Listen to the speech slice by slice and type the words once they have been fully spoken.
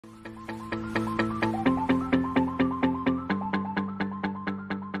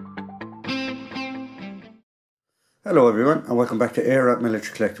Hello everyone and welcome back to Air at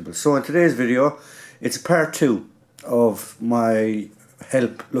Military Collectibles. So in today's video, it's part 2 of my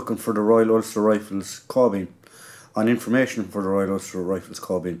help looking for the Royal Ulster Rifles carbine, on information for the Royal Ulster Rifles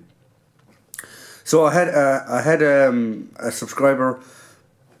carbine. So I had a subscriber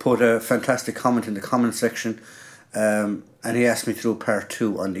put a fantastic comment in the comment section, and he asked me to do part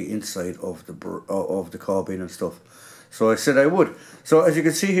 2 on the inside of the carbine and stuff. So I said I would. So as you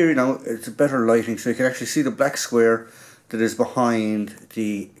can see here, you know, it's a better lighting, so you can actually see the black square that is behind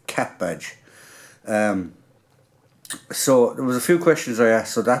the cap badge. So there was a few questions I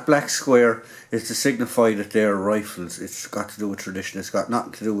asked. So that black square is to signify that they're rifles. It's got to do with tradition. It's got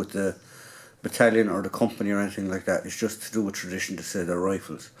nothing to do with the battalion or the company or anything like that. It's just to do with tradition to say they're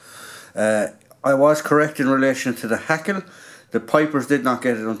rifles. I was correct in relation to the hackle. The Pipers did not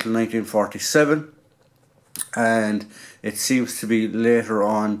get it until 1947. And it seems to be later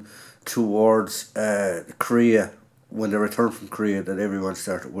on towards Korea, when they returned from Korea, that everyone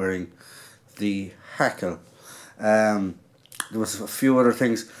started wearing the hackle. There was a few other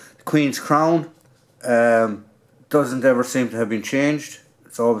things. The Queen's crown doesn't ever seem to have been changed.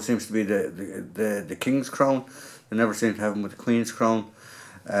 It always seems to be the King's crown. They never seem to have them with the Queen's crown.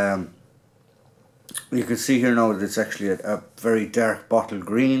 You can see here now that it's actually a very dark bottle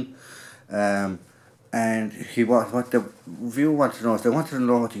green. And what the viewer wanted to know is they wanted to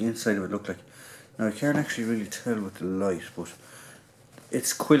know what the inside of it looked like. Now I can't actually really tell with the light, but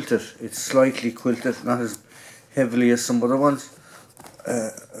it's quilted. It's slightly quilted, not as heavily as some other ones.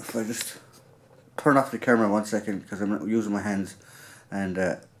 If I just turn off the camera 1 second, because I'm using my hands, and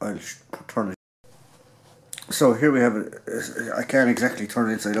I'll turn it. So here we have it. I can't exactly turn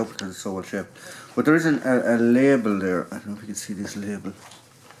it inside out because it's so well shaped, but there is a label there. I don't know if you can see this label.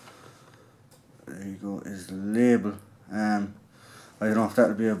 There you go, is the label. I don't know if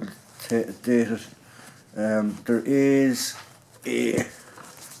that'll be able to date it. There is a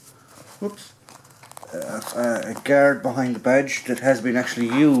guard behind the badge that has been actually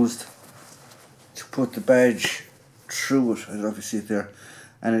used to put the badge through it. I don't know if you see it there,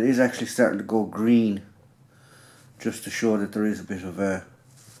 and it is actually starting to go green, just to show that there is a bit of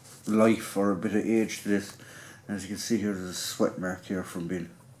life or a bit of age to this. And as you can see here, there's a sweat mark here from being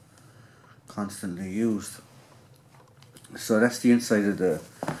constantly used. So that's the inside of the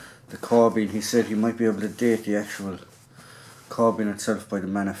carbine. He said he might be able to date the actual carbine itself by the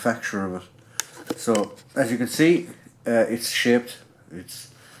manufacturer of it. So as you can see, it's shaped.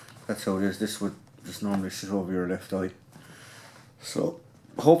 That's how it is. This would just normally sit over your left eye. So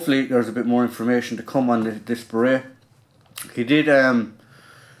hopefully there's a bit more information to come on this beret. He did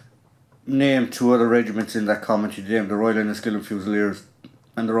name 2 other regiments in that comment. He named the Royal Enniskillen Fusiliers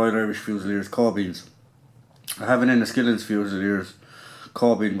and the Royal Irish Fusiliers carbines. I have an Enniskillen Fusiliers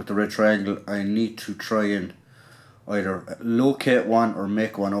carbine with the red triangle. I need to try and either locate one or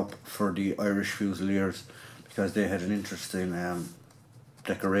make one up for the Irish Fusiliers, because they had an interesting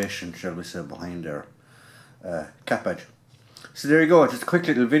decoration, shall we say, behind their cap badge. So there you go, just a quick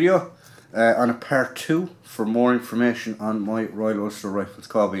little video on a part 2 for more information on my Royal Ulster Rifles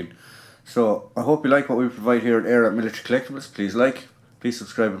carbine. So I hope you like what we provide here at Air at Military Collectibles. Please like, please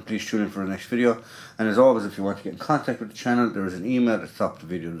subscribe, and please tune in for the next video. And as always, if you want to get in contact with the channel, there is an email at the top of the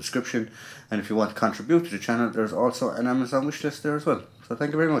video description. And if you want to contribute to the channel, there's also an Amazon wishlist there as well. So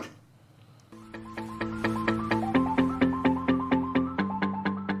thank you very much.